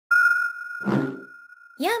Yum,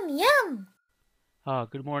 yum!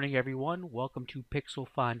 Good morning, everyone. Welcome to Pixel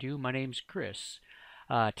Fondue. My name's Chris.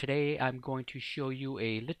 Today I'm going to show you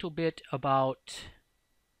a little bit about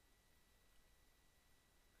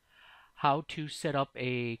how to set up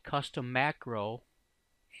a custom macro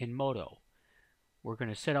in Modo. We're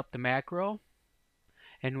going to set up the macro,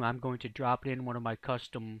 and I'm going to drop it in one of my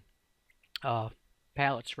custom uh,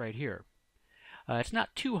 palettes right here. It's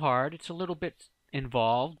not too hard. It's a little bit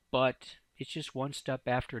involved, but it's just one step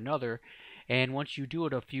after another. And once you do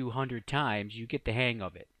it a few hundred times, you get the hang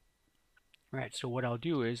of it. Right, so what I'll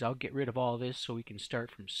do is I'll get rid of all this so we can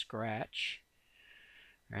start from scratch.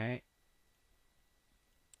 Right.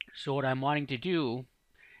 So what I'm wanting to do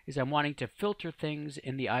is I'm wanting to filter things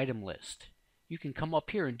in the item list. You can come up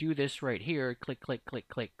here and do this right here. Click, click, click,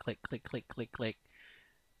 click, click, click, click, click, click.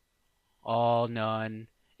 All, none,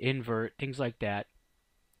 invert, things like that.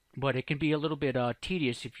 But it can be a little bit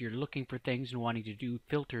tedious if you're looking for things and wanting to do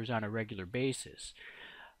filters on a regular basis.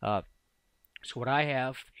 So what I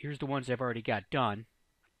have, here's the ones I've already got done.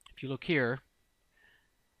 If you look here,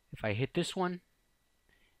 if I hit this one,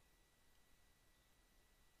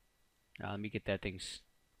 let me get that thing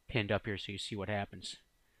pinned up here so you see what happens.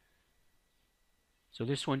 So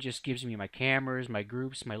this one just gives me my cameras, my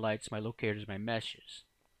groups, my lights, my locators, my meshes.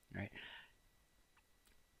 Right.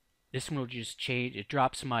 This one will just change. It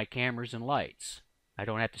drops my cameras and lights. I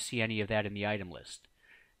don't have to see any of that in the item list.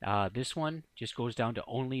 This one just goes down to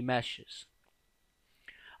only meshes.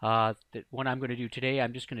 The one I'm going to do today,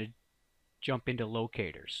 I'm just going to jump into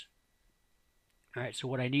locators. Alright, so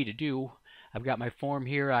what I need to do, I've got my form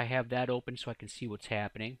here. I have that open so I can see what's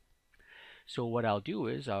happening. So what I'll do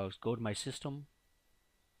is I'll go to my system,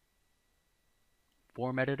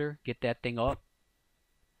 form editor, get that thing up.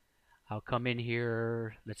 I'll come in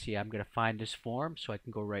here. Let's see, I'm going to find this form so I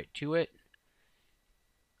can go right to it.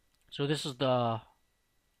 So this is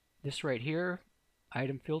this right here,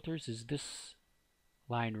 item filters, is this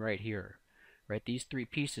line right here. Right, these three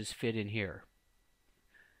pieces fit in here.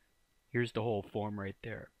 Here's the whole form right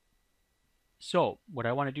there. So what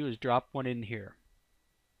I want to do is drop one in here.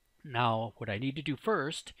 Now what I need to do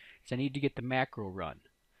first is I need to get the macro run.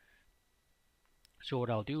 So what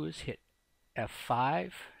I'll do is hit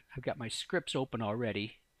F5. I've got my scripts open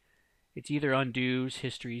already. It's either undos,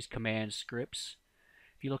 histories, commands, scripts.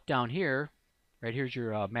 If you look down here, right here's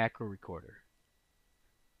your macro recorder.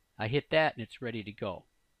 I hit that and it's ready to go.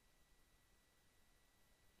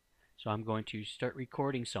 So I'm going to start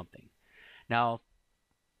recording something. Now,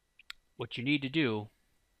 what you need to do,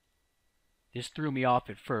 this threw me off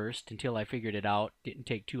at first until I figured it out. Didn't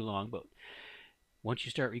take too long, but once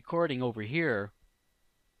you start recording over here,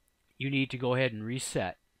 you need to go ahead and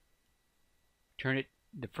reset. Turn it,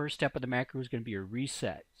 the first step of the macro is going to be a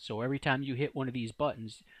reset. So every time you hit one of these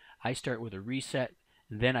buttons, I start with a reset,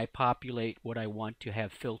 and then I populate what I want to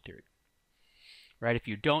have filtered. Right, if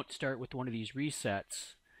you don't start with one of these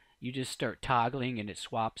resets, you just start toggling and it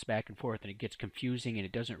swaps back and forth and it gets confusing and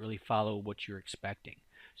it doesn't really follow what you're expecting.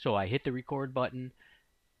 So I hit the record button,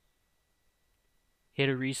 hit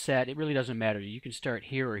a reset. It really doesn't matter. You can start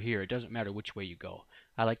here or here. It doesn't matter which way you go.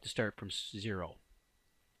 I like to start from 0.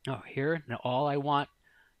 Oh, here, now all I want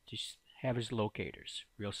to have is locators.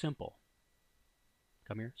 Real simple.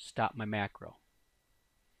 Come here, stop my macro.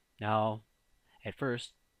 Now, at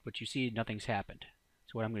first, what you see, nothing's happened.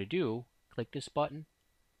 So what I'm going to do, click this button,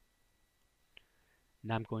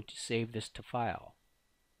 and I'm going to save this to file.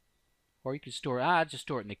 Or you can store, just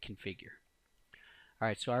store it in the configure.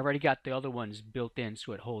 Alright, so I already got the other ones built in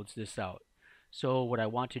so it holds this out. So what I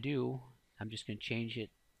want to do, I'm just going to change it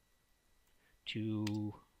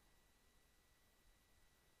to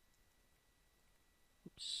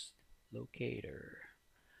locator.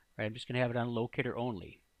 Right, I'm just going to have it on locator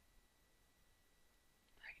only.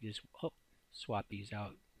 I can just swap these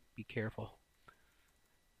out. Be careful.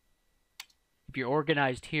 If you're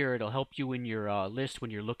organized here, it'll help you in your list when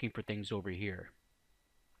you're looking for things over here.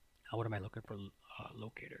 Now, what am I looking for?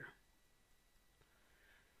 Locator.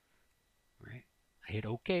 Right. I hit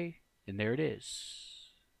OK, and there it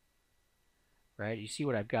is. Right. You see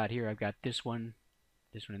what I've got here? I've got this one,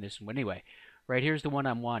 and this one. Anyway, right here's the one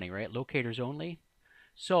I'm wanting. Right. Locators only.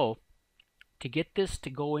 So to get this to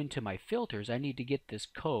go into my filters, I need to get this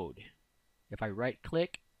code. If I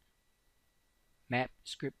right-click, map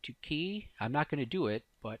script to key, I'm not going to do it,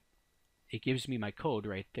 but it gives me my code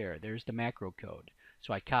right there. There's the macro code.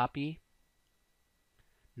 So I copy.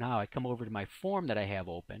 Now I come over to my form that I have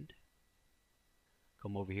opened.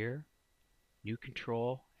 Come over here, new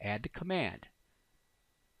control, add the command.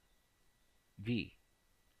 V.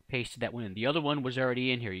 Pasted that one in. The other one was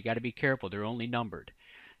already in here. You got to be careful. They're only numbered.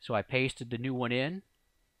 So I pasted the new one in,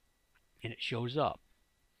 and it shows up.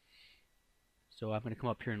 So I'm going to come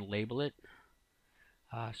up here and label it.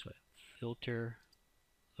 So filter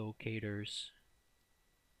locators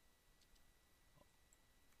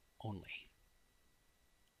only.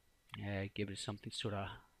 Give it something sort of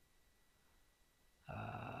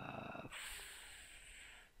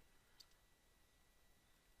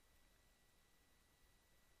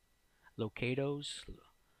locators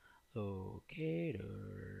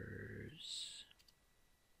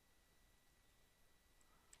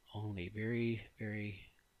only. Very, very,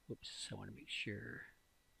 whoops, I want to make sure.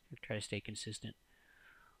 I try to stay consistent.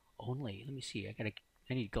 Only, let me see, I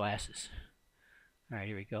need glasses. Alright,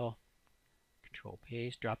 here we go. Control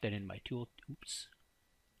paste, drop that into my tool,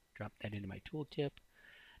 drop that into my tooltip.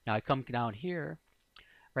 Now I come down here.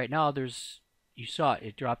 Right now you saw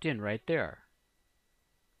it dropped in right there.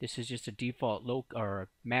 This is just a default or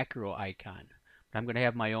macro icon. But I'm going to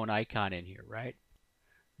have my own icon in here, right?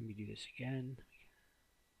 Let me do this again.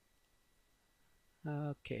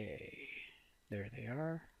 Okay, there they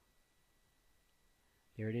are.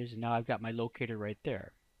 There it is, and now I've got my locator right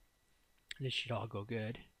there. This should all go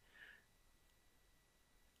good.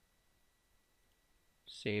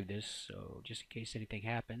 Save this, so just in case anything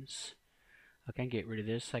happens, I can get rid of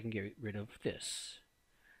this. I can get rid of this.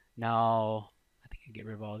 Now, I think I can get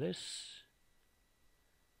rid of all this.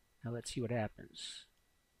 Now let's see what happens.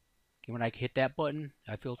 Okay, when I hit that button,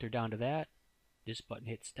 I filter down to that. This button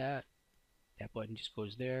hits that. That button just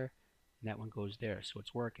goes there, and that one goes there, so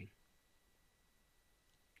it's working.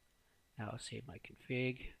 Now I'll save my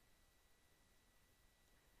config.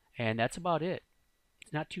 And that's about it.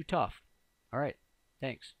 It's not too tough. All right,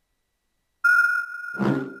 thanks.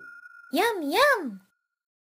 Yum, yum!